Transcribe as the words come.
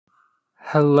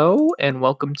Hello and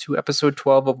welcome to episode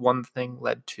 12 of One Thing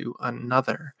Led to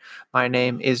Another. My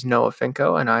name is Noah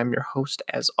Finko and I'm your host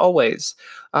as always.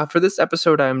 For this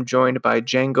episode, I'm joined by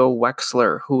Django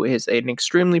Wexler, who is an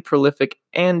extremely prolific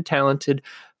and talented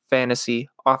fantasy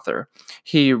author.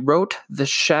 He wrote the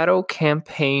Shadow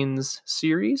Campaigns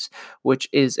series, which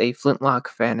is a Flintlock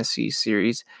fantasy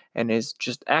series and is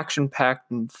just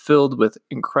action-packed and filled with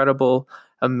incredible,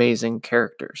 amazing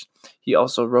characters. He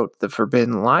also wrote the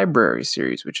Forbidden Library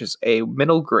series, which is a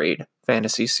middle grade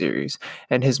fantasy series,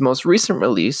 and his most recent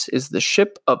release is The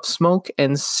Ship of Smoke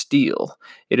and Steel.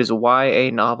 It is a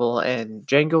YA novel, and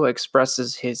Django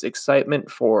expresses his excitement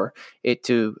for it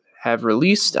to have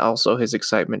released, also his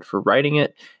excitement for writing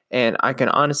it, and I can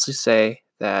honestly say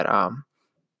that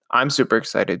I'm super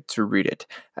excited to read it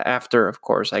after, of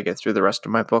course, I get through the rest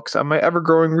of my books on my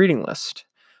ever-growing reading list.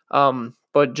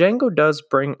 But Django does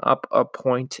bring up a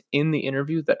point in the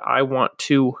interview that I want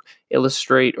to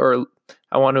illustrate or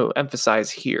I want to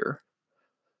emphasize here.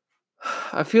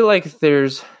 I feel like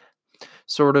there's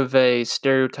sort of a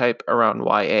stereotype around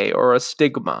YA or a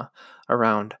stigma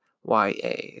around YA.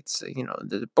 It's,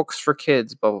 the books for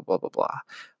kids, blah, blah, blah, blah,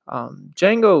 blah.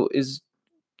 Django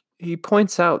he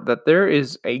points out that there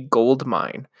is a gold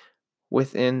mine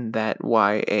within that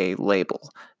YA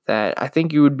label that I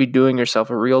think you would be doing yourself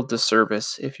a real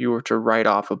disservice if you were to write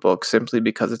off a book simply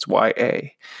because it's YA.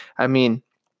 I mean,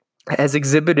 as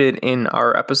exhibited in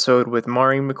our episode with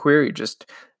Mari McQuarrie just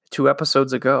 2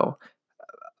 episodes ago,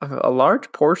 a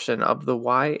large portion of the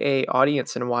YA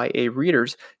audience and YA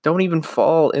readers don't even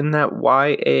fall in that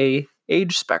YA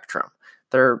age spectrum.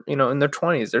 They're, in their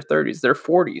 20s, their 30s, their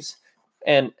 40s.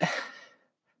 And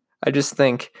I just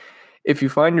think if you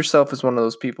find yourself as one of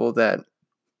those people that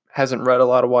hasn't read a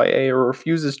lot of YA or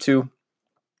refuses to,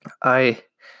 I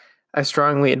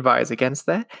strongly advise against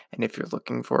that. And if you're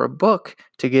looking for a book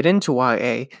to get into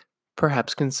YA,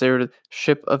 perhaps consider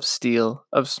Ship of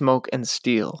Smoke and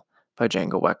Steel by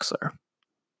Django Wexler.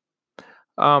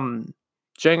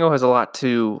 Django has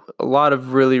a lot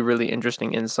of really, really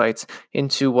interesting insights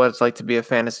into what it's like to be a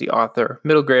fantasy author,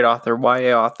 middle grade author,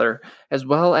 YA author, as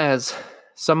well as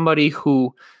somebody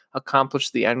who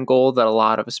accomplished the end goal that a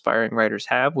lot of aspiring writers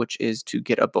have, which is to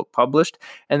get a book published,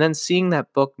 and then seeing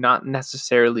that book not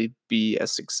necessarily be a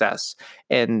success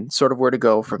and sort of where to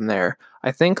go from there.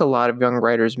 I think a lot of young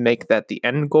writers make that the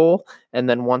end goal, and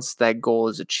then once that goal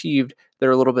is achieved,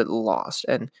 they're a little bit lost.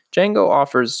 And Django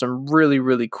offers some really,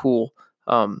 really cool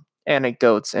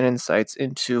anecdotes and insights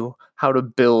into how to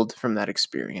build from that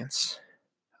experience.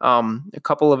 A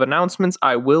couple of announcements.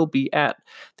 I will be at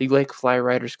the Lake Fly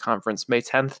Writers Conference May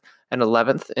 10th and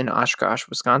 11th in Oshkosh,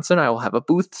 Wisconsin. I will have a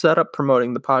booth set up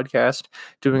promoting the podcast,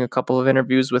 doing a couple of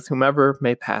interviews with whomever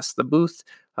may pass the booth.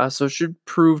 So it should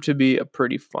prove to be a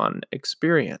pretty fun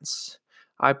experience.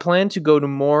 I plan to go to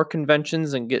more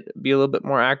conventions and be a little bit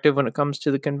more active when it comes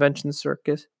to the convention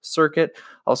circuit.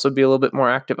 Also be a little bit more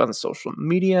active on social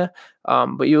media.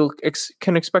 But you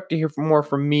can expect to hear more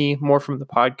from me, more from the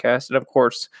podcast, and of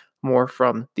course, more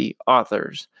from the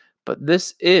authors. But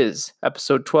this is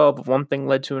episode 12 of One Thing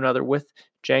Led to Another with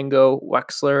Django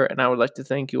Wexler, and I would like to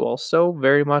thank you all so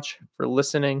very much for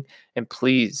listening. And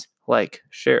please like,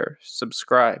 share,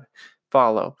 subscribe,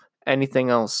 follow,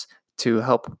 anything else to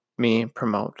help me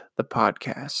promote the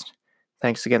podcast.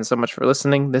 Thanks again so much for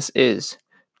listening. This is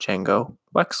Django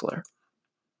Wexler.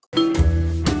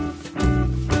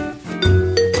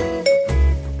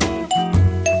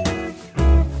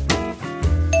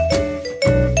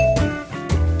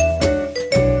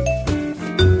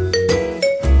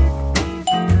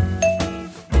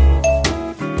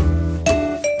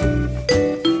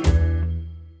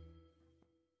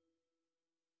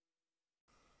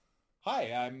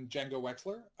 Hi, I'm Django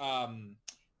Wexler.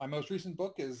 My most recent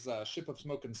book is Ship of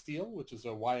Smoke and Steel, which is a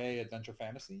YA adventure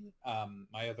fantasy.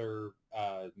 My other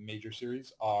major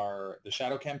series are The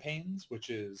Shadow Campaigns, which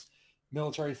is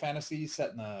military fantasy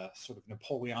set in a sort of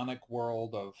Napoleonic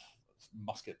world of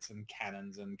muskets and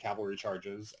cannons and cavalry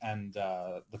charges, and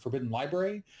The Forbidden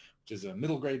Library, which is a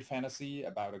middle grade fantasy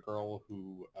about a girl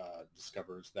who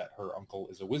discovers that her uncle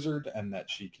is a wizard and that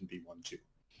she can be one too.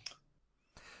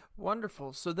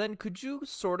 Wonderful. So then could you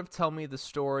sort of tell me the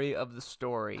story of the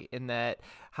story in that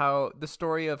how the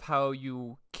story of how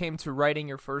you came to writing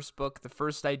your first book, the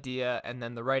first idea, and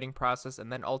then the writing process, and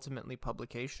then ultimately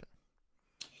publication?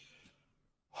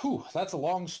 Whew, that's a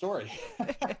long story.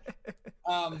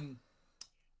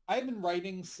 I've been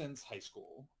writing since high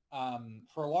school.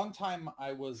 For a long time,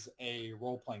 I was a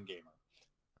role-playing gamer.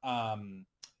 I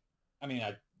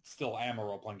still am a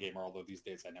role-playing gamer, although these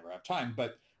days I never have time,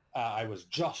 but I was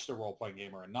just a role-playing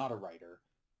gamer and not a writer.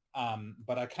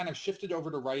 But I kind of shifted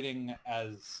over to writing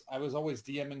as I was always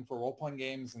DMing for role-playing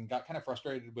games and got kind of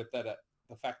frustrated with that,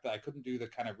 the fact that I couldn't do the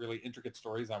kind of really intricate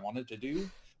stories I wanted to do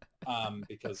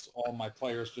because all my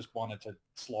players just wanted to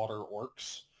slaughter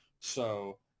orcs.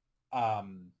 So, It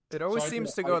so always I did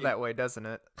seems a to go fighting. that way, doesn't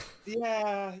it?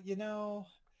 Yeah,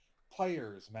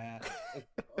 players, man.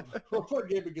 Role-playing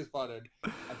gaming is fun,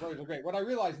 and players are great. What I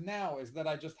realize now is that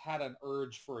I just had an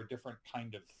urge for a different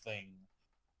kind of thing.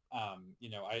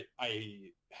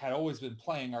 I had always been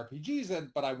playing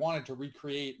RPGs, but I wanted to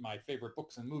recreate my favorite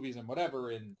books and movies and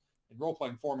whatever in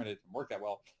role-playing form, and it didn't work that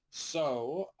well.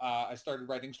 So I started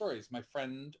writing stories. My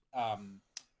friend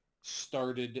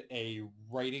started a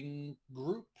writing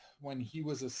group when he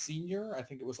was a senior. I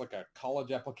think it was like a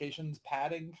college applications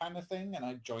padding kind of thing, and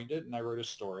I joined it and I wrote a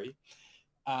story.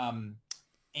 Um,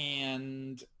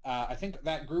 and I think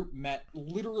that group met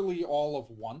literally all of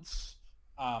once.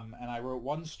 And I wrote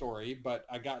one story, but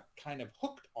I got kind of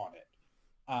hooked on it.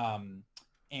 Um,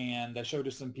 and I showed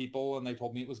it to some people, and they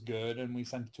told me it was good, and we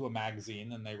sent it to a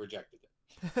magazine, and they rejected it.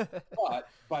 But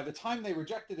by the time they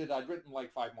rejected it, I'd written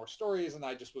like 5 more stories, and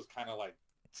I just was kind of like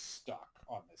stuck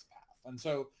on this path. And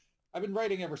so I've been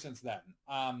writing ever since then.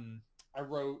 I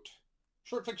wrote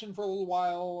short fiction for a little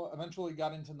while, eventually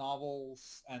got into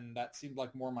novels, and that seemed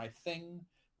like more my thing.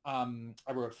 I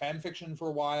wrote fan fiction for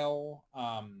a while.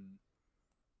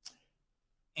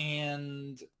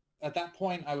 And at that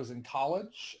point, I was in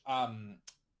college.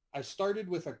 I started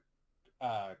with a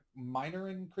minor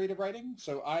in creative writing.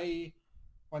 So I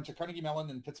went to Carnegie Mellon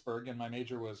in Pittsburgh, and my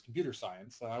major was computer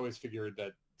science. I always figured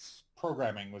that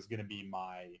programming was going to be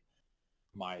my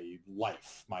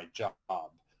life, my job,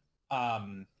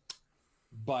 and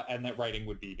that writing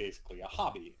would be basically a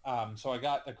hobby. So I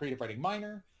got a creative writing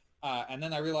minor, and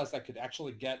then I realized I could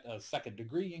actually get a second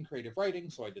degree in creative writing,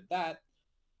 so I did that.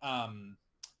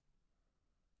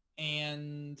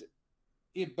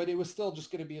 But it was still just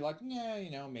going to be like,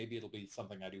 yeah, maybe it'll be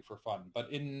something I do for fun.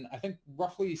 But in, I think,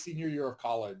 roughly senior year of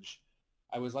college,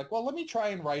 I was like, well, let me try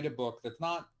and write a book that's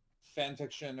not fan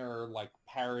fiction or like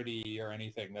parody or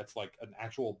anything. That's like an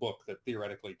actual book that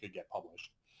theoretically could get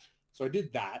published. So I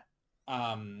did that.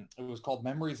 It was called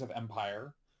Memories of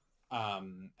Empire.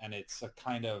 And it's a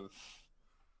kind of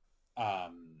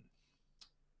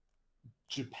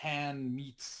Japan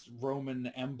meets Roman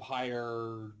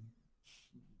Empire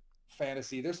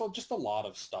fantasy. There's just a lot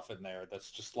of stuff in there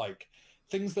that's just like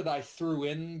things that I threw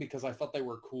in because I thought they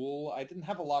were cool. I didn't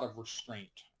have a lot of restraint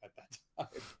at that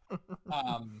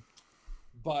time.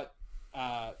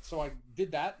 So I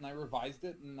did that and I revised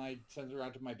it and I sent it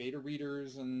around to my beta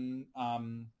readers and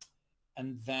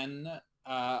then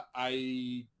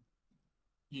I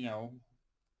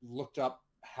looked up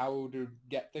how to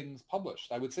get things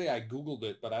published. I would say I Googled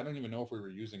it, but I don't even know if we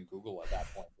were using Google at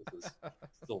that point. This is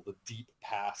still the deep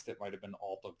past. It might have been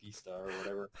Alta Vista or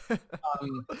whatever.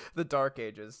 The Dark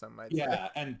Ages, some might say. Yeah,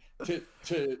 and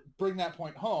to bring that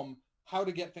point home, how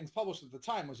to get things published at the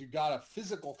time was you got a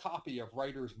physical copy of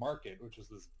Writer's Market, which was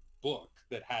this book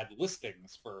that had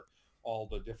listings for all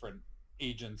the different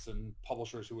agents and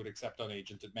publishers who would accept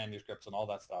unagented manuscripts and all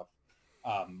that stuff.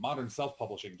 Modern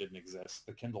self-publishing didn't exist.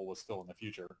 The Kindle was still in the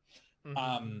future.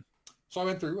 Mm-hmm. So I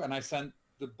went through and I sent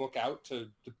the book out to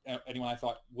anyone I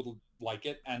thought would like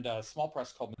it, and a small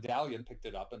press called Medallion picked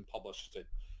it up and published it.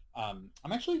 I'm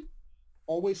actually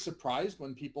always surprised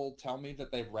when people tell me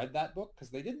that they've read that book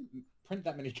because they didn't print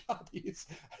that many copies.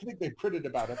 I think they printed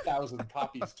about 1,000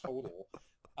 copies total,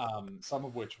 some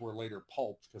of which were later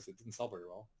pulped because it didn't sell very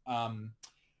well.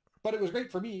 But it was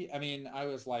great for me. I mean, I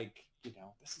was like,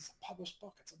 this is a published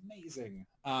book. It's amazing.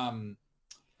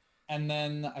 And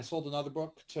then I sold another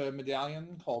book to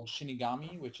Medallion called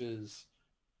Shinigami, which is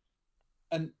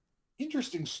an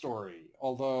interesting story.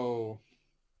 Although,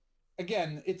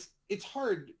 again, it's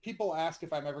hard. People ask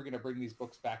if I'm ever going to bring these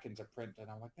books back into print, and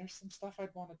I'm like, there's some stuff I'd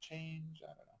want to change. I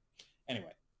don't know.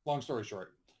 Anyway, long story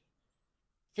short,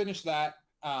 finished that.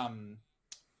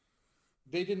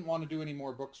 They didn't want to do any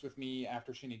more books with me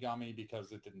after Shinigami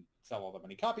because it didn't sell all that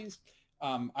many copies.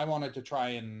 I wanted to try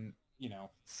and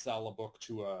sell a book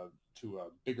to a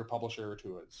bigger publisher,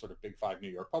 to a sort of Big Five New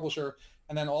York publisher,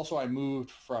 and then also I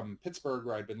moved from Pittsburgh,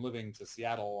 where I'd been living, to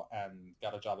Seattle and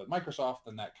got a job at Microsoft,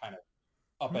 and that kind of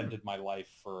upended my life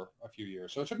for a few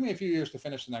years. So it took me a few years to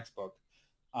finish the next book,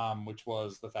 which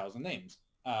was The Thousand Names.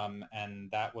 And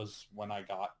that was when I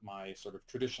got my sort of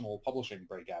traditional publishing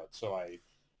breakout. So I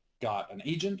got an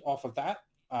agent off of that.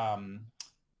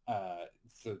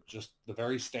 Just the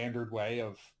very standard way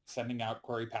of sending out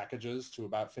query packages to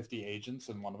about 50 agents,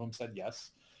 and one of them said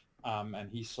yes. And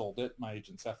he sold it. My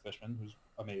agent, Seth Fishman, who's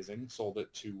amazing, sold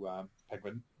it to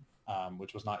Penguin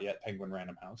which was not yet Penguin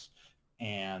Random House.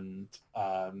 And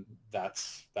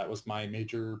that was my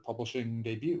major publishing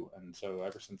debut. And so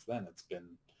ever since then, it's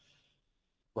been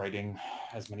writing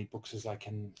as many books as I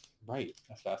can write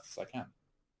as fast as I can.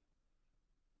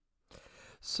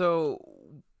 So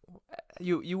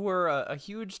you were a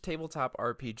huge tabletop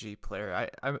RPG player.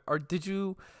 Did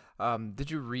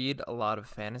you read a lot of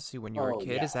fantasy when you were a Oh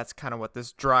kid? yeah, Is that's kind of what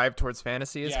this drive towards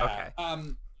fantasy is? yeah. Okay.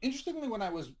 Interestingly,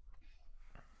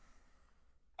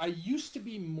 I used to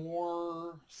be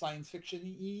more science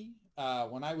fiction-y.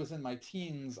 When I was in my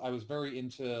teens, I was very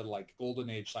into like golden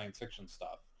age science fiction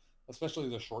stuff, especially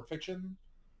the short fiction.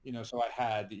 So I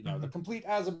had, the Hmm. complete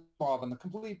Asimov and the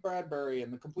complete Bradbury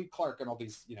and the complete Clark and all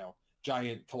these,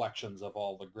 giant collections of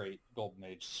all the great golden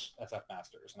age SF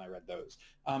masters, and I read those.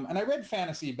 And I read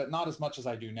fantasy, but not as much as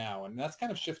I do now, and that's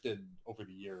kind of shifted over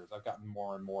the years. I've gotten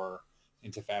more and more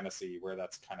into fantasy, where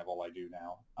that's kind of all I do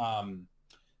now.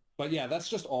 But yeah, that's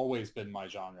just always been my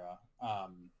genre.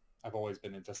 I've always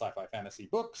been into sci-fi fantasy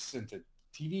books, into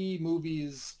TV,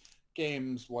 movies,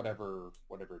 games, whatever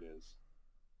it is.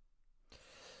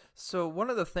 So one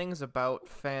of the things about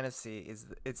fantasy is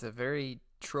it's a very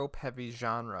trope heavy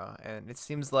genre, and it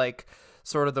seems like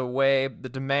sort of the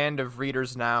demand of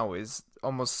readers now is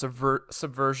almost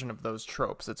subversion of those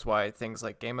tropes. It's why things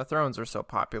like Game of Thrones are so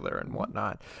popular and Mm-hmm.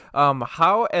 whatnot.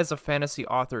 How, as a fantasy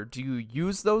author, do you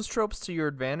use those tropes to your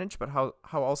advantage, but how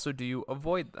also do you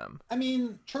avoid them? I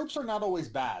mean, tropes are not always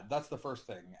bad. That's the first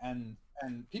thing, and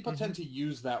people Hmm. tend to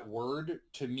use that word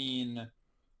to mean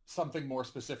something more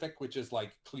specific, which is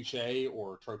like cliche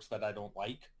or tropes that I don't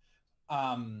like.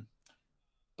 Um,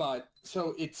 but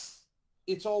so it's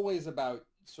always about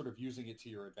sort of using it to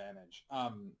your advantage.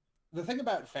 The thing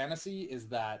about fantasy is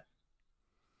that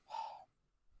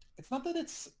it's not that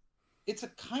it's a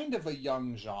kind of a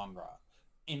young genre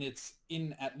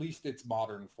in at least its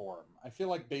modern form. I feel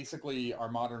like basically our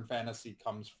modern fantasy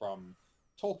comes from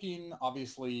Tolkien,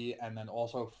 obviously, and then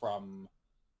also from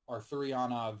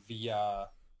Arthuriana via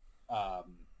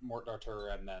Mort D'Arthur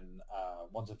and then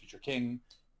Once and Future King.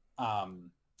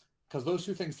 Because those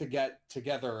two things to get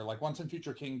together, like Once and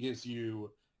Future King gives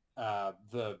you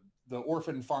the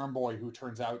orphan farm boy who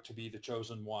turns out to be the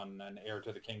chosen one and heir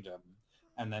to the kingdom,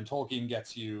 and then Tolkien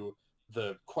gets you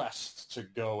the quest to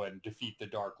go and defeat the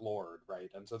Dark Lord, right?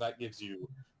 And so that gives you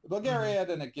the Hmm. Belgariad,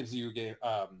 and it gives you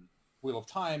Wheel of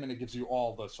Time, and it gives you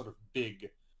all the sort of big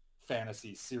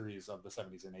fantasy series of the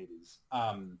 70s and 80s.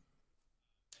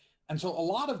 And so a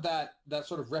lot of that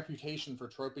sort of reputation for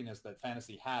tropiness that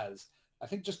fantasy has, I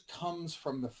think, just comes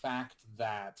from the fact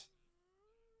that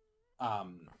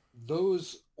um,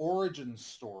 those origin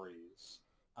stories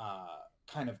uh,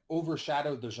 kind of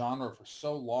overshadowed the genre for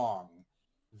so long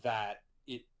that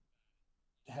it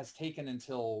has taken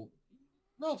until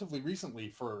relatively recently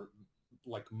for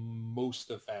like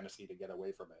most of fantasy to get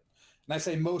away from it. And I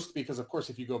say most because, of course,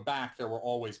 if you go back, there were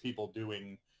always people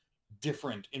doing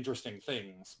different interesting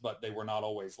things, but they were not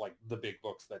always like the big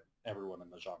books that everyone in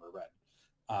the genre read.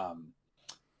 Um,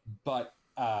 but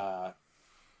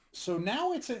so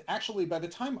now actually, by the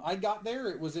time I got there,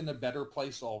 it was in a better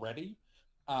place already.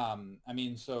 I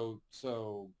mean, so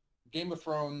Game of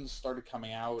Thrones started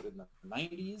coming out in the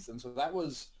 90s, and so that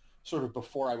was sort of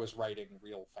before I was writing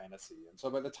real fantasy. And so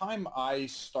by the time I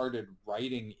started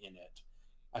writing in it,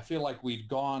 I feel like we'd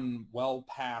gone well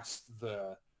past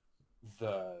the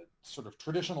sort of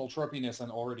traditional tropiness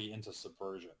and already into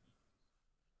subversion.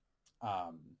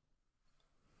 Um,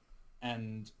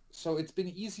 and so it's been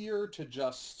easier to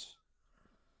just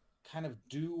kind of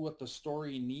do what the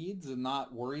story needs and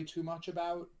not worry too much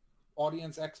about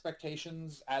audience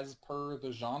expectations as per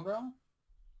the genre.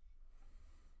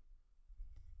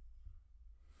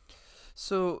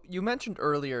 So you mentioned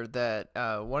earlier that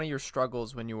one of your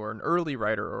struggles when you were an early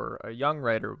writer or a young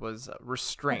writer was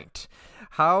restraint.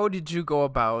 How did you go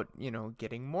about,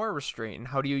 getting more restraint, and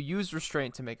how do you use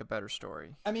restraint to make a better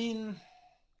story? I mean,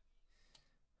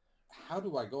 how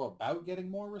do I go about getting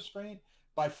more restraint?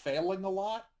 By failing a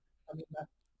lot. I mean, that's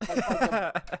like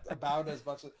about as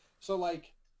much as, so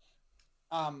like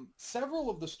several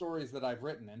of the stories that I've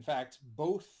written, in fact,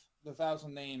 both The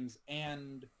Thousand Names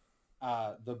and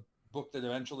the book that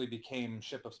eventually became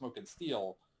Ship of Smoke and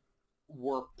Steel,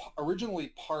 were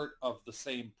originally part of the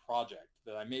same project.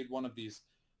 That I made one of these,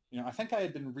 I think I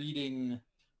had been reading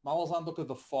Malazan Book of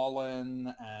the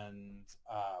Fallen and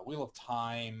Wheel of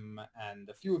Time and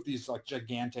a few of these like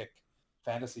gigantic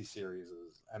fantasy series,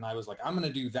 and I was like, I'm going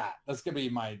to do that. That's going to be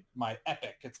my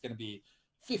epic. It's going to be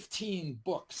 15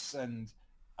 books, and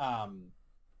um,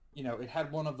 it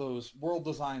had one of those world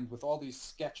designs with all these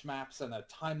sketch maps and a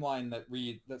timeline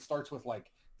that starts with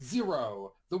like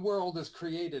Zero, the world is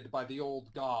created by the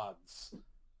old gods.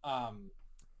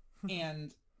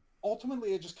 And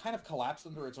ultimately it just kind of collapsed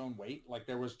under its own weight. Like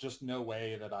there was just no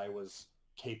way that I was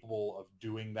capable of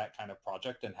doing that kind of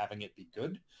project and having it be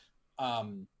good.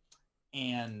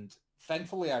 And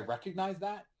thankfully I recognized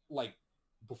that like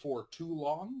before too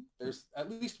long. There's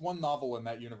at least one novel in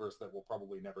that universe that will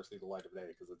probably never see the light of day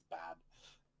because it's bad.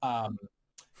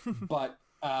 But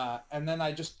and then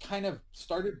I just kind of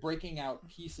started breaking out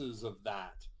pieces of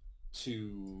that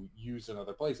to use in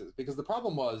other places, because the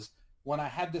problem was when I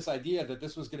had this idea that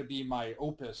this was going to be my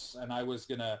opus and I was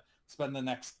going to spend the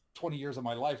next 20 years of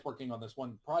my life working on this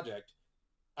one project,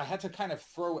 I had to kind of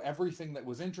throw everything that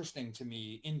was interesting to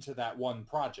me into that one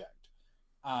project.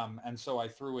 And so I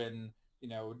threw in, you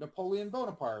know, Napoleon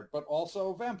Bonaparte, but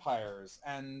also vampires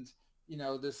and, you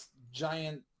know, this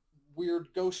giant weird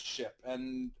ghost ship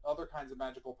and other kinds of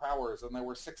magical powers. And there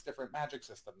were 6 different magic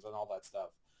systems and all that stuff.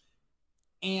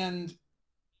 And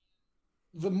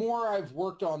the more I've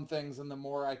worked on things and the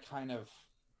more I kind of,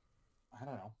 I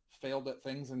don't know, failed at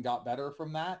things and got better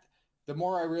from that, the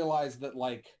more I realized that,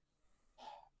 like,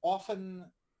 often,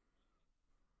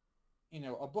 you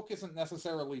know, a book isn't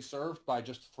necessarily served by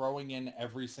just throwing in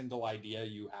every single idea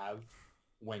you have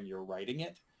when you're writing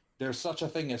it. There's such a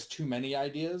thing as too many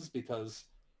ideas because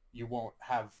you won't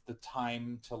have the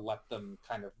time to let them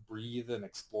kind of breathe and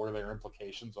explore their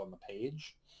implications on the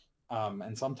page.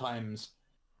 And sometimes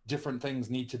different things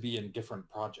need to be in different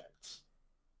projects.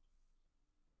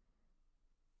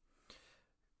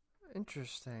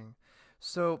 Interesting.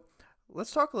 So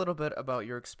let's talk a little bit about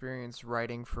your experience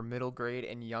writing for middle grade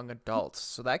and young adults.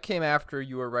 So that came after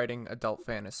you were writing adult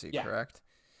fantasy, Yeah. correct?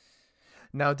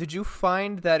 Now, did you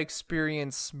find that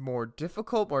experience more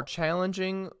difficult, more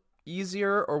challenging,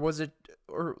 easier, or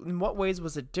or in what ways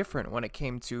was it different when it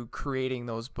came to creating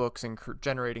those books and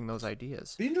generating those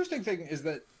ideas? The interesting thing is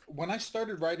that when I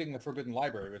started writing The Forbidden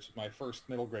Library, which was my first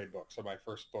middle grade book, so my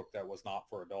first book that was not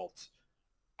for adults,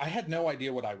 I had no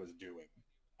idea what I was doing.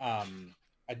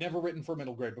 I'd never written for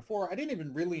middle grade before. I didn't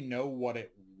even really know what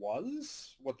it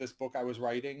was, what this book I was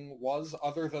writing was,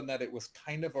 other than that it was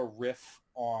kind of a riff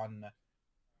on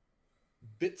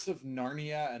bits of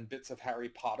Narnia and bits of Harry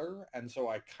Potter. And so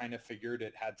I kind of figured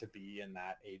it had to be in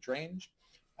that age range.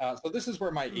 So this is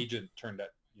where my agent turned out,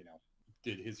 you know,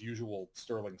 did his usual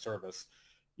sterling service.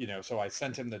 You know, so I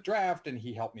sent him the draft and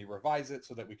he helped me revise it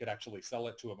so that we could actually sell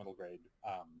it to a middle grade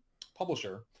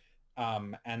publisher.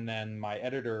 And then my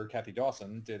editor, Kathy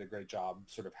Dawson, did a great job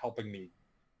sort of helping me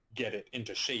get it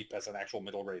into shape as an actual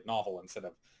middle grade novel instead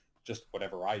of just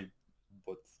whatever I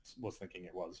was thinking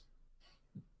it was.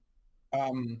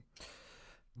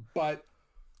 But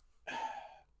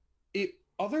it,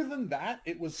 other than that,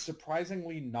 it was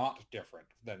surprisingly not different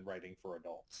than writing for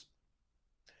adults.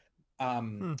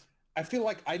 I feel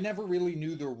like I never really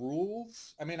knew the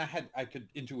rules. I mean, I could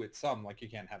intuit some, like you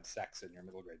can't have sex in your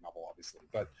middle grade novel, obviously,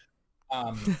 but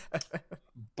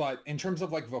in terms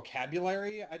of like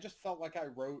vocabulary, I just felt like I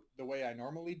wrote the way I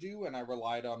normally do, and I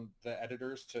relied on the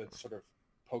editors to sort of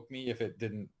poke me if it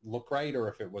didn't look right or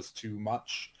if it was too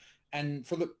much. And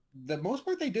for the most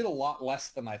part, they did a lot less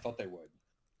than I thought they would.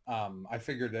 I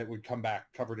figured it would come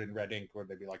back covered in red ink where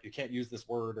they'd be like, you can't use this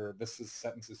word, or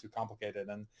sentence is too complicated.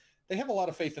 And they have a lot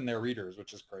of faith in their readers,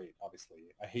 which is great.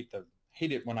 Obviously, I hate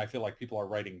it when I feel like people are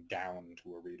writing down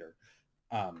to a reader.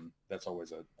 That's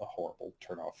always a horrible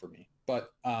turnoff for me.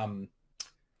 But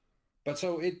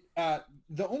so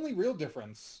the only real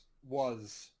difference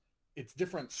was it's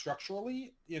different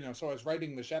structurally. You know, so I was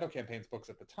writing the Shadow Campaigns books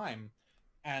at the time,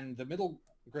 and the middle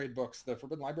grade books, the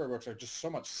Forbidden Library books, are just so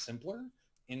much simpler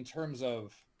in terms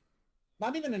of,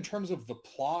 not even in terms of the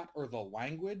plot or the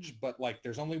language, but like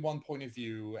there's only one point of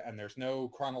view and there's no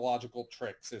chronological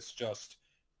tricks. It's just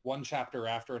one chapter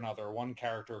after another, one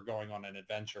character going on an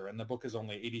adventure, and the book is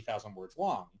only 80,000 words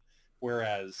long.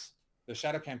 Whereas the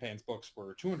Shadow Campaigns books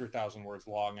were 200,000 words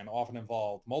long and often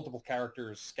involved multiple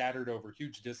characters scattered over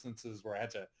huge distances where I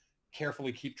had to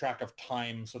carefully keep track of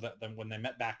time so that then when they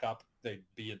met back up, they'd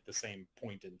be at the same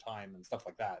point in time and stuff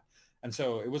like that. And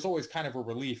so it was always kind of a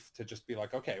relief to just be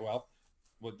like, okay, well,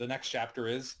 what the next chapter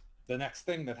is the next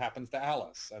thing that happens to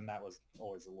Alice. And that was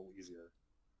always a little easier.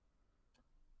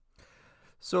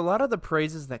 So a lot of the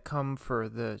praises that come for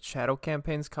the Shadow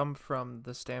Campaigns come from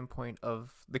the standpoint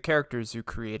of the characters you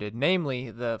created, namely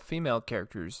the female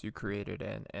characters you created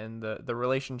and the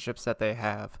relationships that they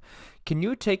have. Can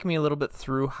you take me a little bit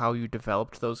through how you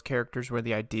developed those characters, where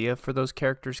the idea for those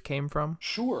characters came from?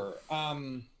 Sure. I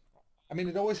mean,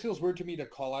 it always feels weird to me to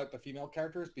call out the female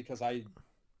characters because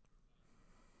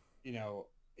you know,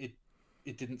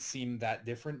 it didn't seem that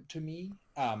different to me.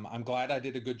 I'm glad I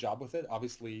did a good job with it.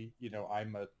 Obviously, you know,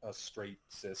 I'm a straight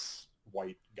cis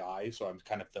white guy, so I'm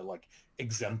kind of the like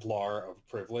exemplar of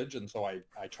privilege, and so I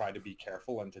try to be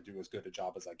careful and to do as good a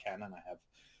job as I can, and I have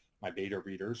my beta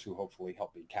readers who hopefully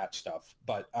help me catch stuff.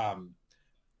 But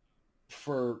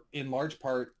for in large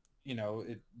part, you know,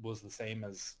 it was the same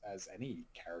as any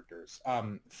characters.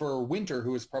 For Winter,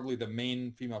 who is probably the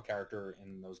main female character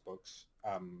in those books,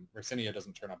 Ricinia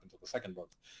doesn't turn up until the second book,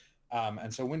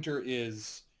 and so Winter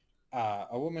is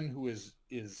a woman who is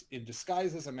in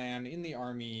disguise as a man in the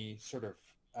army, sort of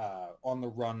on the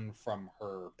run from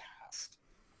her past.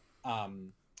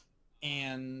 Um,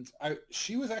 and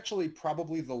she was actually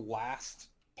probably the last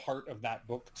part of that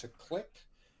book to click,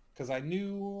 because I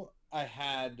knew I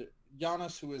had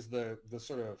Giannis, who is the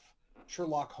sort of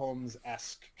Sherlock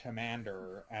Holmes-esque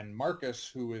commander, and Marcus,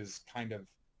 who is kind of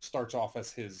starts off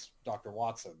as his Dr.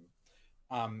 Watson.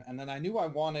 And then I knew I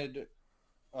wanted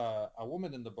a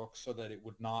woman in the book so that it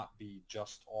would not be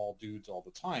just all dudes all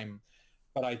the time.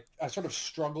 But I sort of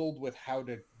struggled with how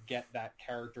to get that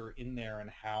character in there and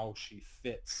how she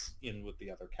fits in with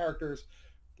the other characters.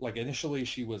 Like initially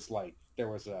she was like, there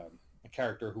was a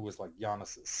character who was like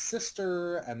Giannis's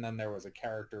sister, and then there was a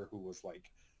character who was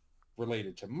like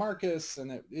related to Marcus,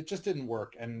 and it just didn't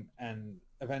work. And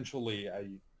eventually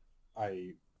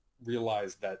I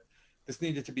realized that this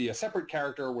needed to be a separate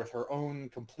character with her own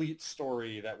complete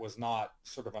story that was not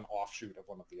sort of an offshoot of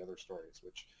one of the other stories,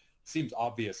 which seems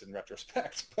obvious in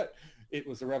retrospect, but it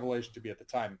was a revelation to be at the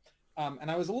time. And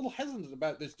I was a little hesitant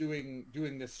about this doing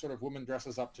this sort of woman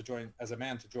dresses up to join as a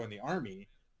man to join the army,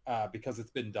 because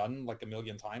it's been done like a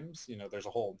million times. You know, there's a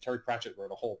whole Terry Pratchett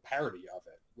wrote a whole parody of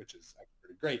it, which is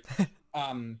pretty great.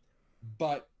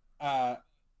 But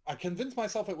I convinced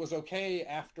myself it was okay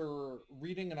after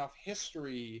reading enough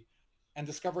history and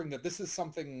discovering that this is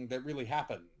something that really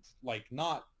happened, like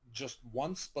not just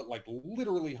once, but like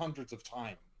literally hundreds of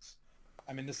times.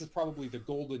 I mean, this is probably the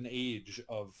golden age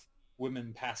of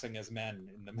women passing as men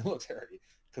in the military,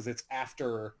 because it's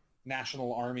after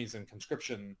national armies and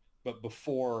conscription, but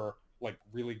before like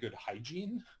really good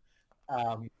hygiene.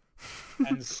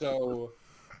 And so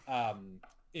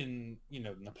in, you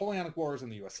know, Napoleonic Wars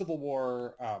and the U.S. Civil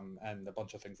War, and a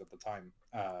bunch of things at the time,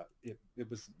 it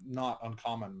was not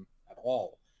uncommon at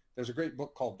all. There's a great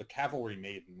book called The Cavalry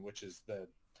Maiden, which is the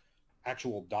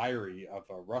actual diary of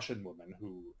a Russian woman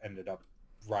who ended up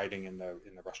riding in the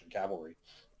Russian cavalry.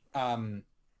 Um,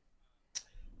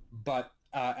 but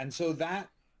and so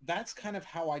that's kind of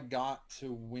how I got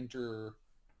to Winter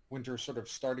sort of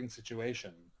starting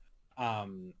situation.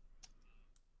 Um,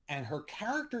 and her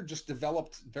character just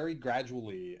developed very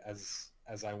gradually as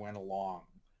I went along.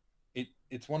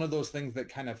 It's one of those things that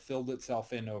kind of filled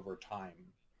itself in over time.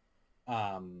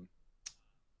 Um,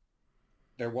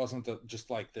 there wasn't just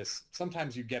like this.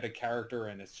 Sometimes you get a character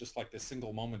and it's just like this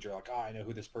single moment. You're like, oh, I know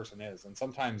who this person is. And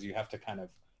sometimes you have to kind of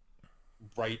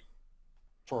write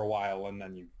for a while and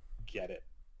then you get it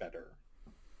better.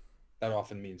 That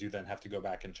often means you then have to go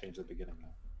back and change the beginning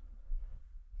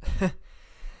though.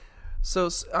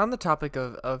 So, on the topic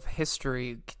of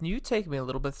history, can you take me a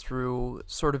little bit through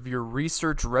sort of your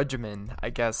research regimen,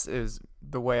 I guess, is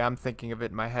the way I'm thinking of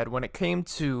it in my head, when it came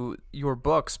to your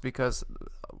books? Because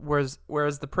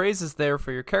whereas the praise is there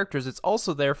for your characters, it's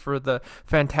also there for the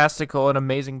fantastical and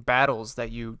amazing battles that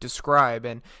you describe,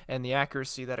 and the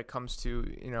accuracy that it comes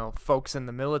to, you know, folks in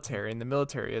the military and the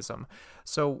militarism.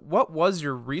 So what was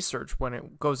your research when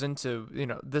it goes into, you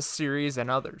know, this series and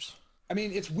others? I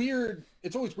mean, it's weird.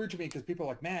 It's always weird to me because people are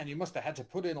like, man, you must have had to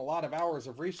put in a lot of hours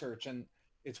of research. And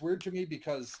it's weird to me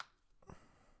because,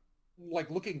 like,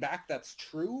 looking back, that's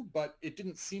true, but it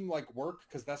didn't seem like work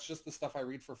because that's just the stuff I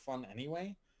read for fun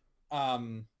anyway.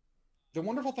 Um, the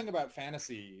wonderful thing about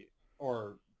fantasy,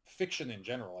 or fiction in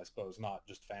general, I suppose, not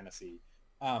just fantasy,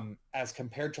 as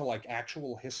compared to like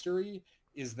actual history,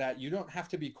 is that you don't have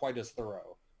to be quite as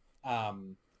thorough.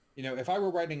 Um, you know, if I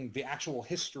were writing the actual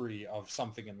history of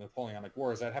something in the Napoleonic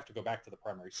Wars, I'd have to go back to the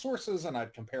primary sources and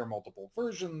I'd compare multiple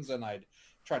versions and I'd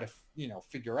try to, you know,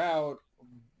 figure out,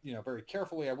 you know, very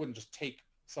carefully. I wouldn't just take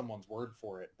someone's word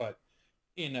for it. But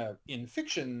in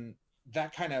fiction,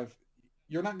 that kind of,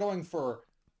 you're not going for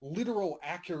literal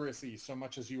accuracy so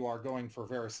much as you are going for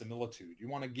verisimilitude. You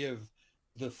want to give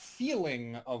the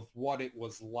feeling of what it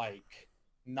was like,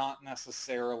 not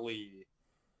necessarily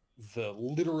the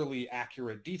literally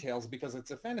accurate details, because it's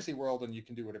a fantasy world and you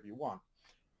can do whatever you want.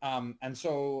 And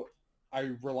so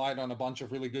I relied on a bunch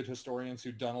of really good historians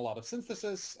who'd done a lot of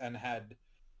synthesis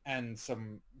and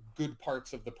some good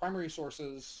parts of the primary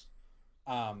sources.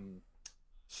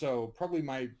 So probably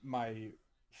my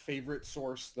favorite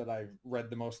source that I've read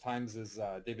the most times is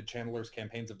David Chandler's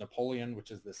Campaigns of Napoleon,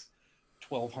 which is this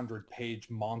 1,200-page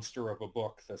monster of a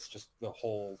book that's just the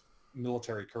whole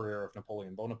military career of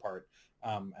Napoleon Bonaparte,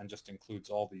 and just includes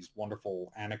all these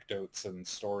wonderful anecdotes and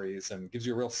stories and gives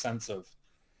you a real sense of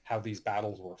how these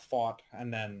battles were fought.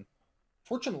 And then,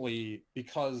 fortunately,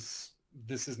 because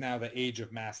this is now the age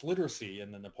of mass literacy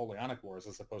in the Napoleonic Wars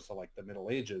as opposed to like the Middle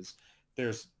Ages,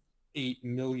 there's 8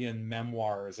 million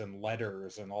memoirs and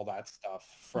letters and all that stuff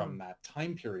from that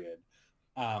time period.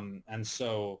 And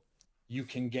so you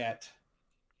can get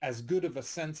as good of a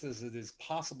sense as it is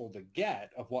possible to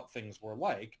get of what things were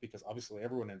like, because obviously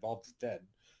everyone involved is dead.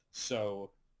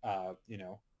 So,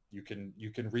 you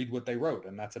can read what they wrote,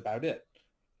 and that's about it.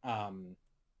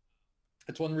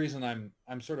 It's one reason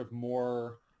I'm sort of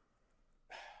more.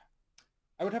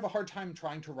 I would have a hard time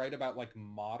trying to write about like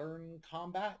modern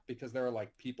combat, because there are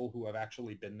like people who have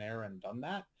actually been there and done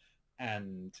that,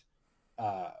 and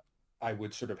I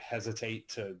would sort of hesitate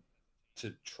to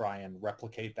try and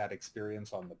replicate that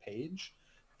experience on the page.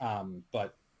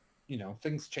 But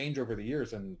things change over the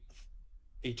years, and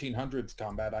 1800s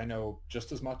combat I know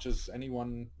just as much as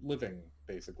anyone living,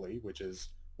 basically, which is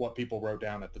what people wrote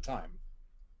down at the time.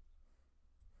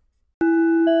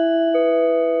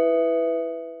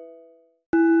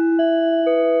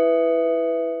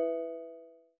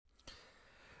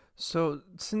 So,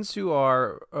 since you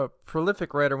are a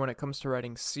prolific writer when it comes to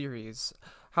writing series,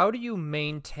 how do you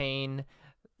maintain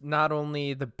not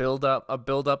only the build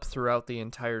up throughout the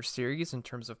entire series in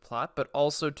terms of plot, but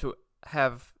also to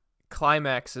have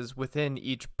climaxes within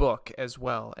each book as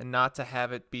well, and not to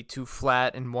have it be too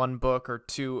flat in one book or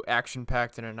too action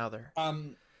packed in another?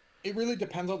 It really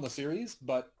depends on the series,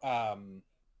 but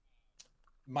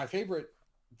my favorite,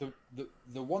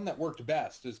 the one that worked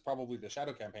best is probably the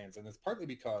Shadow Campaigns, and it's partly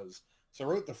because, so I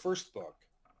wrote the first book,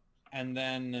 and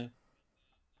then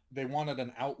they wanted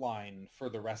an outline for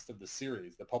the rest of the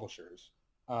series, the publishers,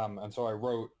 and so I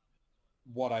wrote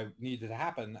what I needed to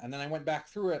happen, and then I went back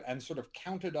through it and sort of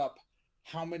counted up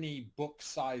how many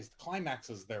book-sized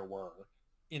climaxes there were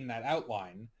in that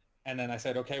outline, and then I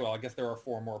said, okay, well, I guess there are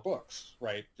 4 more books,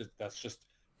 right? That's just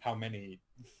how many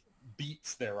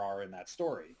beats there are in that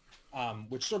story,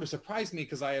 which sort of surprised me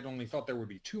because I had only thought there would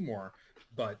be 2 more,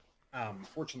 but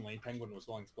fortunately Penguin was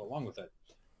willing to go along with it.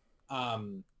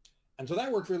 And so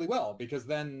that worked really well, because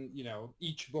then,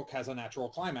 each book has a natural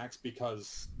climax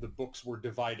because the books were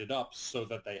divided up so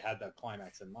that they had that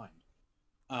climax in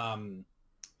mind.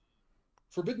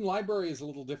 Forbidden Library is a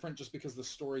little different just because the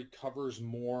story covers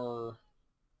more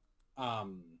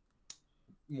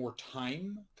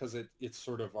time, because it's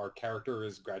sort of, our character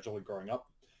is gradually growing up.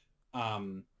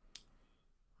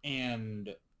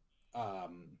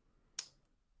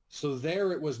 So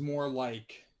there it was more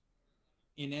like,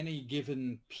 in any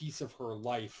given piece of her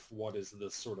life, what is the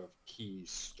sort of key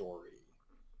story?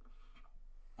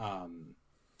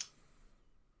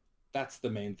 That's the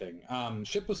main thing.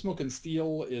 Ship of Smoke and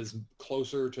Steel is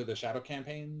closer to the Shadow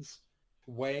Campaigns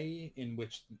way, in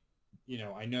which,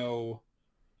 I know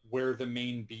where the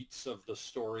main beats of the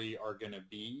story are going to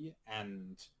be,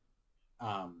 and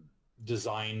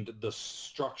designed the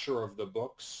structure of the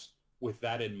books with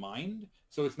that in mind.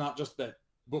 So it's not just that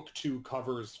book 2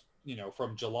 covers,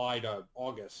 from July to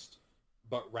August,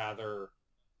 but rather,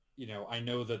 I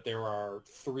know that there are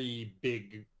 3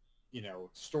 big,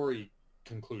 story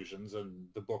conclusions, and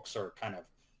the books are kind of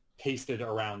pasted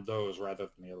around those rather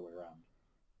than the other way around.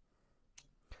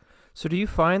 So do you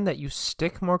find that you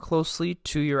stick more closely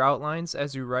to your outlines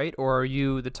as you write, or are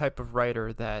you the type of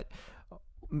writer that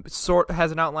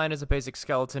has an outline as a basic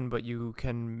skeleton, but you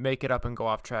can make it up and go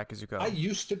off track as you go? I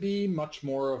used to be much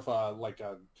more of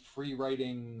a free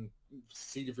writing,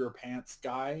 seat of your pants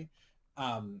guy.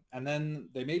 And then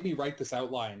they made me write this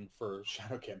outline for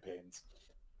Shadow Campaigns.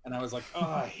 And I was like, oh,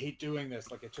 I hate doing this.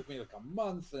 Like, it took me like a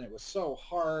month, and it was so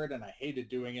hard, and I hated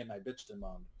doing it, and I bitched and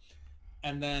moaned.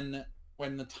 And then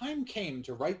when the time came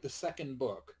to write the second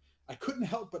book, I couldn't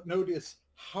help but notice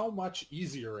how much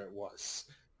easier it was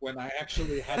when I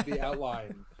actually had the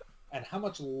outline, and how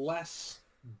much less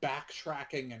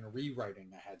backtracking and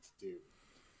rewriting I had to do.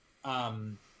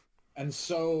 And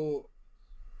so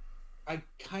I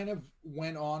kind of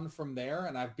went on from there,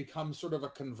 and I've become sort of a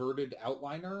converted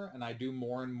outliner, and I do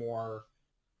more and more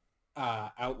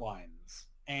outlines,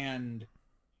 and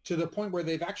to the point where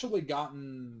they've actually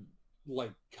gotten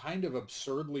like kind of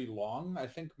absurdly long. I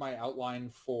think my outline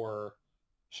for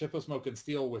Ship of Smoke and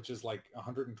Steel, which is like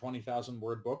 120,000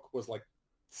 word book, was like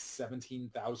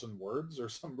 17,000 words or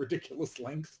some ridiculous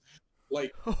length.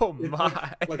 Like, oh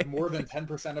my, like more than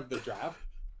 10% of the draft.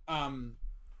 And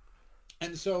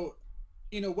so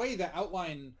in a way, the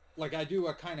outline, like I do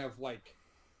a kind of like,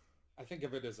 I think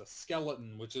of it as a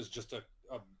skeleton, which is just a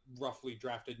roughly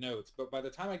drafted notes. But by the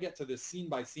time I get to this scene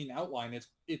by scene outline,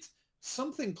 it's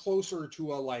something closer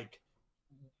to a like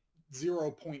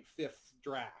 0.5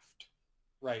 draft,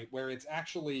 right? Where it's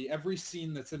actually every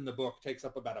scene that's in the book takes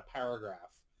up about a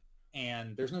paragraph,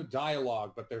 and there's no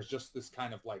dialogue, but there's just this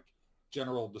kind of like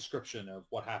general description of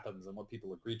what happens and what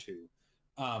people agree to.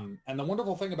 And the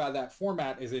wonderful thing about that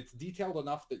format is it's detailed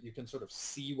enough that you can sort of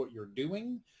see what you're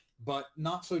doing, but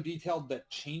not so detailed that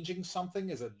changing something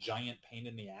is a giant pain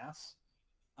in the ass.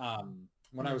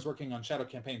 When I was working on Shadow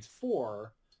Campaigns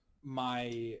 4,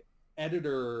 my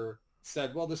editor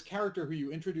said, well, this character who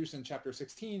you introduced in chapter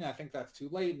 16, I think that's too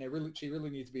late, and she really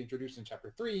needs to be introduced in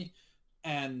chapter 3.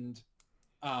 And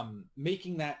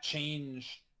making that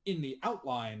change in the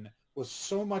outline was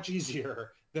so much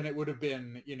easier than it would have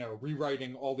been,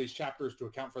 rewriting all these chapters to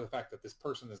account for the fact that this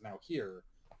person is now here.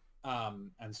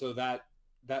 And so that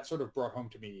sort of brought home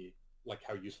to me like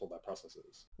how useful that process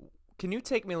is. Can you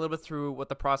take me a little bit through what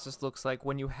the process looks like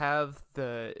when you have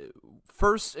the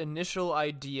first initial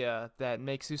idea that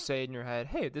makes you say in your head,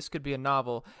 hey, this could be a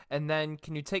novel, and then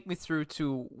can you take me through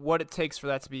to what it takes for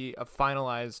that to be a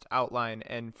finalized outline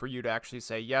and for you to actually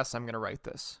say, yes, I'm going to write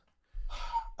this?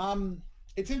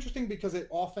 It's interesting because it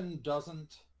often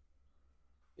doesn't,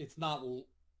 it's not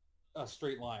a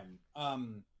straight line.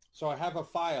 So I have a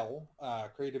file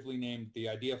creatively named the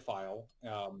idea file.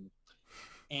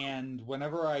 And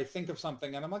whenever I think of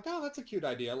something and I'm like, oh, that's a cute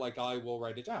idea, like I will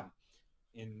write it down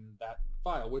in that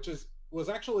file, which was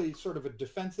actually sort of a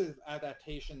defensive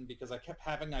adaptation because I kept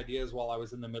having ideas while I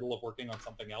was in the middle of working on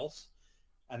something else.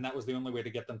 And that was the only way to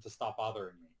get them to stop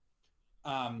bothering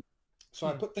me. So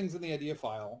I put things in the idea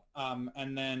file,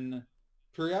 and then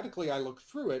periodically I look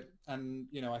through it and,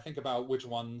 I think about which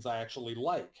ones I actually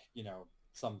like,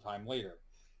 sometime later.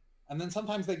 And then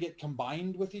sometimes they get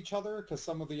combined with each other because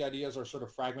some of the ideas are sort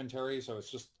of fragmentary. So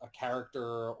it's just a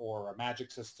character or a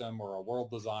magic system or a world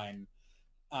design.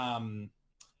 And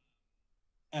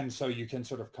so you can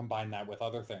sort of combine that with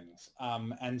other things.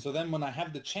 And so then when I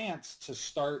have the chance to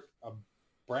start a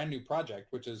brand new project,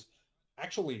 which is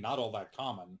actually not all that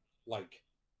common, like,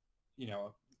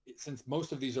 since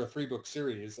most of these are 3-book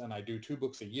series and I do 2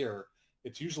 books a year,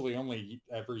 it's usually only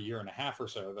every year and a half or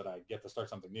so that I get to start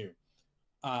something new.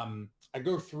 I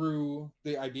go through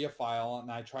the idea file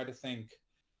and I try to think,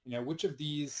 which of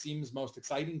these seems most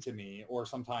exciting to me, or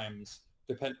sometimes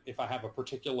depend if I have a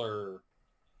particular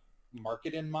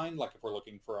market in mind, like if we're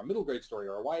looking for a middle grade story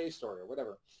or a YA story or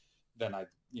whatever, then I,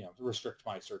 restrict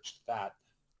my search to that.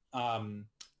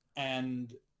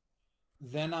 And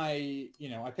then I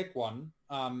pick one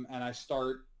and I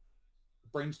start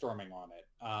brainstorming on it.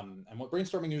 And what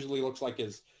brainstorming usually looks like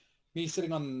is me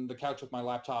sitting on the couch with my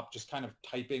laptop, just kind of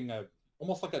typing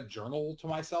almost like a journal to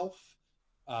myself,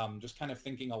 just kind of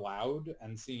thinking aloud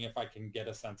and seeing if I can get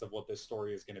a sense of what this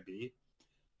story is going to be.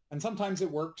 And sometimes it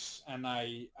works and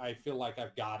I feel like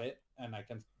I've got it and I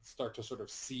can start to sort of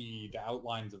see the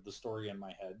outlines of the story in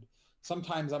my head.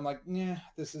 Sometimes I'm like, yeah,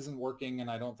 this isn't working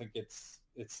and I don't think it's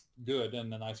good.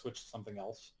 And then I switch to something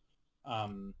else.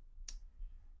 And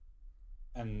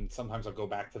sometimes I'll go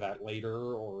back to that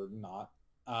later or not.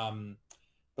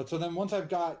 But so then once I've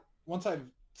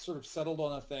sort of settled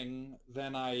on a thing,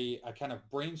 then I kind of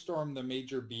brainstorm the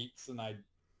major beats and I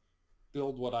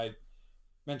build what I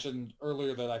mentioned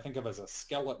earlier that I think of as a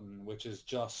skeleton, which is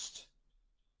just,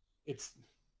 it's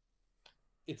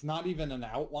not even an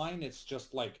outline. It's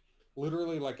just like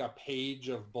literally like a page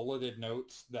of bulleted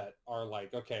notes that are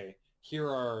like, okay, here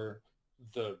are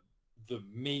the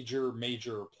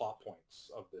major plot points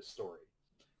of this story.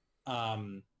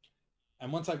 And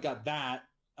once I've got that,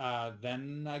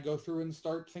 then I go through and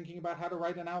start thinking about how to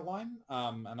write an outline.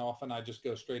 And often I just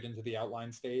go straight into the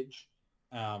outline stage.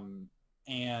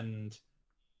 And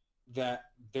that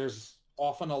there's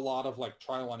often a lot of like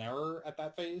trial and error at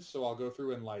that phase. So I'll go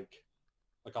through and like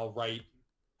I'll write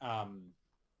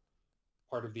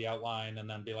part of the outline and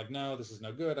then be like, no, this is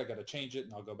no good. I got to change it.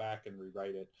 And I'll go back and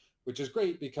rewrite it, which is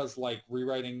great because like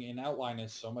rewriting in outline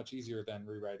is so much easier than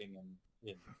rewriting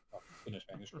in a finished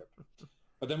manuscript.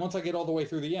 But then once I get all the way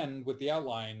through the end with the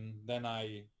outline, then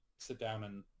I sit down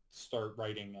and start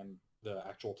writing and the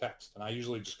actual text. And I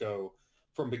usually just go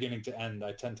from beginning to end.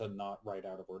 I tend to not write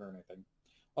out of order or anything.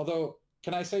 Although,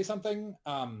 can I say something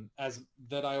as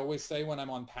that I always say when I'm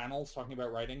on panels talking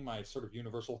about writing, my sort of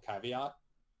universal caveat,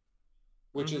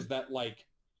 which is that like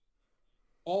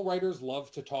all writers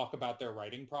love to talk about their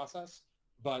writing process.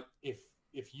 But if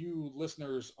you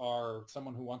listeners are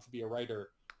someone who wants to be a writer,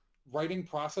 writing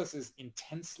process is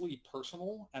intensely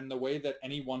personal, and the way that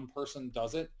any one person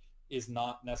does it is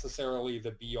not necessarily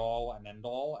the be all and end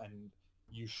all, and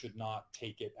you should not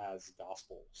take it as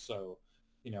gospel. So,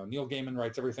 Neil Gaiman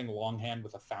writes everything longhand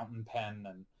with a fountain pen,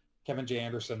 and Kevin J.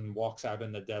 Anderson walks out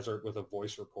in the desert with a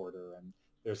voice recorder, and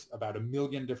there's about a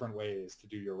million different ways to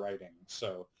do your writing.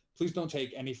 So please don't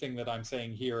take anything that I'm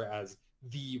saying here as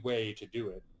the way to do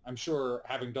it. I'm sure,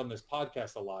 having done this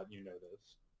podcast a lot, you know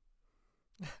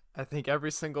this. I think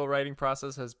every single writing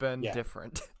process has been Yeah.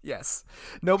 different. Yes.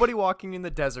 Nobody walking in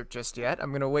the desert just yet. I'm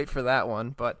going to wait for that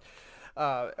one, but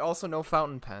also no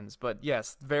fountain pens. But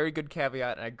yes, very good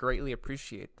caveat, and I greatly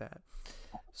appreciate that.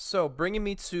 So, bringing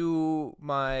me to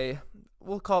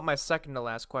we'll call it my second to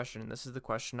last question, and this is the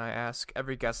question I ask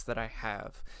every guest that I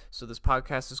have. So, this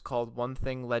podcast is called One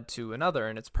Thing Led to Another,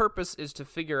 and its purpose is to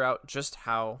figure out just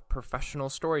how professional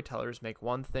storytellers make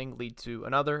one thing lead to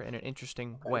another in an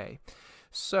interesting way.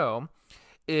 So,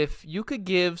 if you could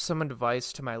give some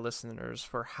advice to my listeners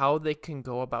for how they can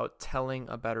go about telling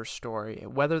a better story,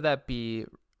 whether that be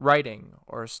writing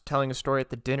or telling a story at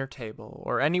the dinner table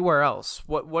or anywhere else,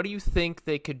 what do you think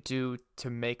they could do to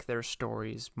make their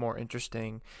stories more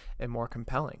interesting and more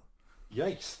compelling?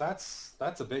 Yikes,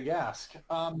 that's a big ask.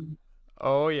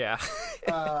 Oh yeah.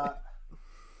 Uh,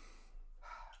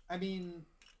 I mean,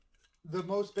 the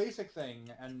most basic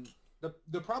thing, and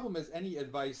the problem is any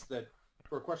advice that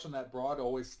for a question that broad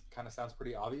always kind of sounds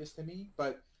pretty obvious to me,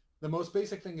 but the most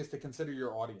basic thing is to consider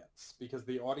your audience, because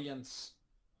the audience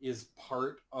is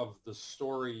part of the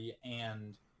story,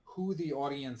 and who the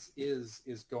audience is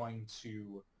going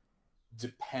to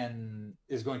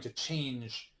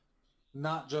change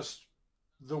not just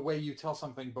the way you tell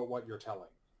something, but what you're telling.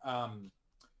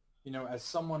 As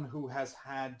someone who has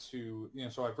had to,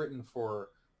 so I've written for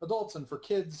adults and for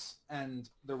kids, and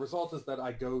the result is that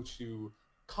I go to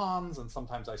cons, and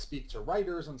sometimes I speak to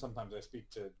writers, and sometimes I speak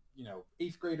to,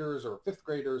 eighth graders or fifth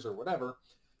graders or whatever.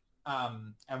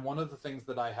 And one of the things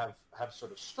that I have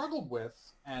sort of struggled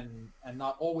with, and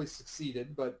not always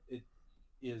succeeded, but it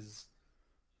is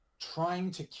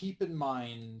trying to keep in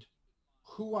mind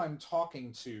who I'm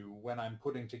talking to when I'm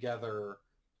putting together,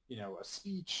 a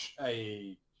speech,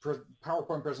 a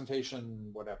PowerPoint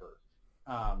presentation, whatever.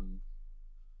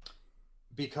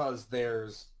 Because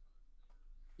there's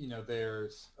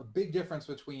a big difference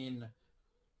between,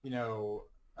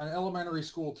 an elementary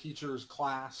school teacher's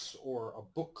class or a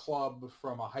book club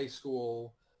from a high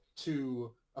school to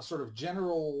a sort of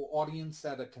general audience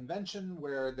at a convention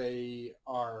where they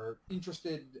are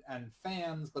interested and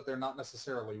fans, but they're not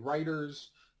necessarily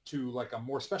writers, to like a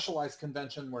more specialized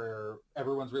convention where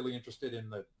everyone's really interested in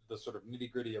the sort of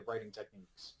nitty-gritty of writing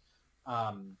techniques.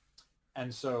 And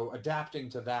so adapting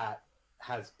to that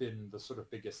has been the sort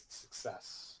of biggest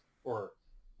success, or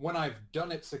when I've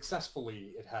done it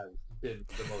successfully, it has been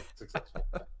the most successful.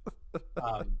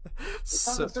 It's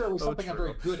not necessarily something I'm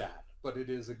very good at, but it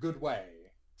is a good way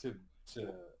to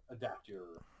adapt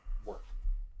your work.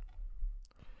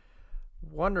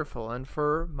 Wonderful. And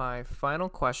for my final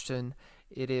question,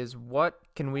 it is, what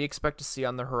can we expect to see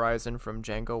on the horizon from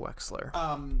Django Wexler?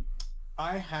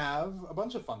 I have a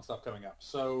bunch of fun stuff coming up.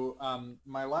 So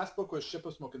my last book was Ship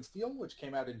of Smoke and Steel, which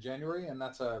came out in January, and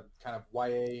that's a kind of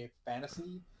YA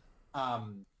fantasy.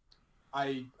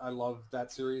 I love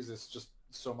that series. It's just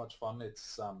so much fun.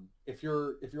 It's if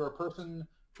you're a person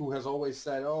who has always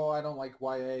said, "Oh, I don't like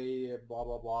YA," blah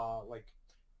blah blah. Like,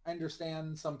 I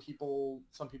understand some people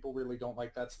really don't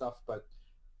like that stuff, but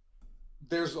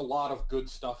there's a lot of good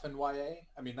stuff in YA.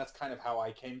 I mean, that's kind of how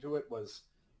I came to it. Was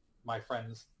my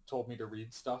friends told me to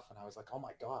read stuff, and I was like, oh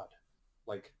my god,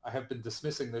 like I have been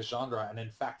dismissing this genre, and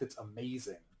in fact it's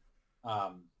amazing.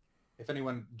 If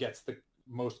anyone gets the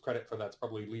most credit for that, it's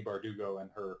probably Leigh Bardugo, and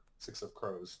her Six of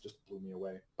Crows just blew me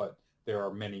away, but there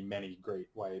are many great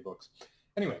YA books.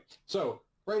 Anyway, so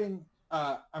writing,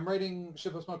 I'm writing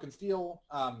Ship of Smoke and Steel,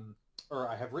 or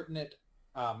I have written it.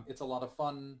 It's a lot of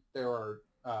fun. There are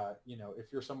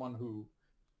if you're someone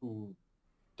who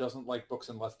doesn't like books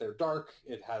unless they're dark,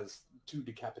 it has 2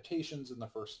 decapitations in the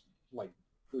first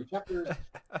 3 chapters,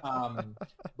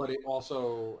 but it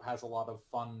also has a lot of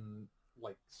fun,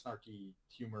 snarky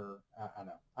humor. I don't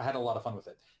know. I had a lot of fun with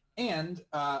it, and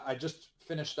I just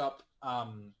finished up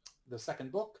the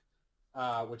second book,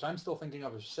 which I'm still thinking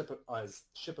of as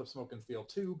Ship of Smoke and Steel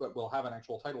 2, but we'll have an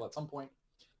actual title at some point.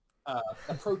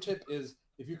 A pro tip is,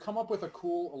 if you come up with a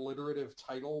cool alliterative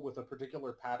title with a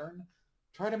particular pattern,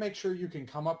 try to make sure you can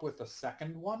come up with a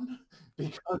second one,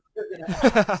 because you're going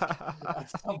to ask at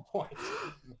some point,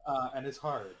 and it's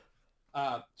hard.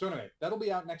 So anyway, that'll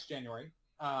be out next January.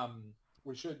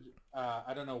 We should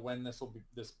I don't know when this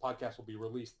podcast will be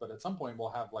released, but at some point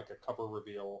we'll have like a cover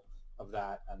reveal of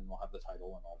that, and we'll have the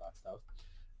title and all that stuff.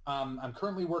 I'm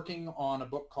currently working on a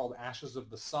book called Ashes of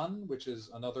the Sun, which is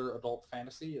another adult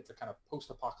fantasy. It's a kind of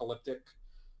post-apocalyptic.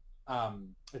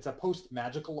 It's a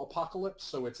post-magical apocalypse,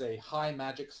 so it's a high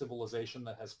magic civilization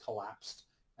that has collapsed,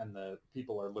 and the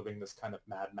people are living this kind of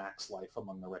Mad Max life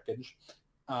among the wreckage.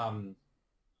 And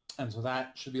so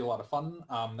that should be a lot of fun.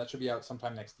 That should be out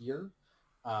sometime next year,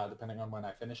 depending on when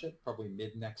I finish it, probably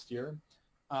mid next year.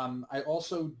 I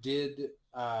also did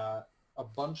a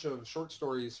bunch of short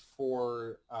stories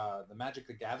for the Magic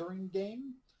the Gathering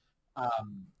game.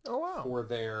 Oh, wow.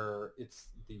 It's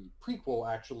the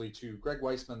prequel actually to Greg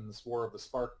Weisman's War of the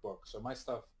Spark book. So my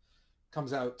stuff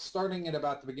comes out starting at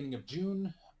about the beginning of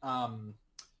June.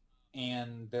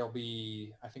 And there'll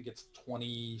be, I think it's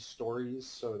 20 stories.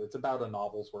 So it's about a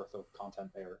novel's worth of content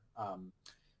there.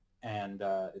 And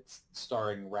it's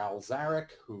starring Ral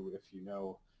Zarek, who, if you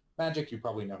know Magic, you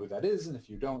probably know who that is. And if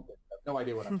you don't, you have no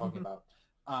idea what I'm talking about.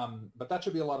 But that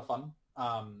should be a lot of fun.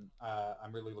 I'm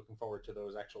really looking forward to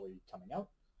those actually coming out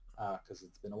because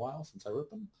it's been a while since I wrote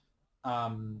them.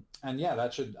 And yeah,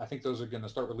 I think those are going to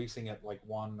start releasing at like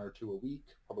 1 or 2 a week,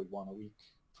 probably 1 a week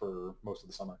for most of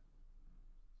the summer.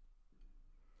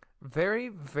 Very,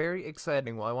 very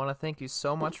exciting. Well, I want to thank you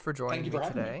so much for joining me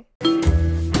today.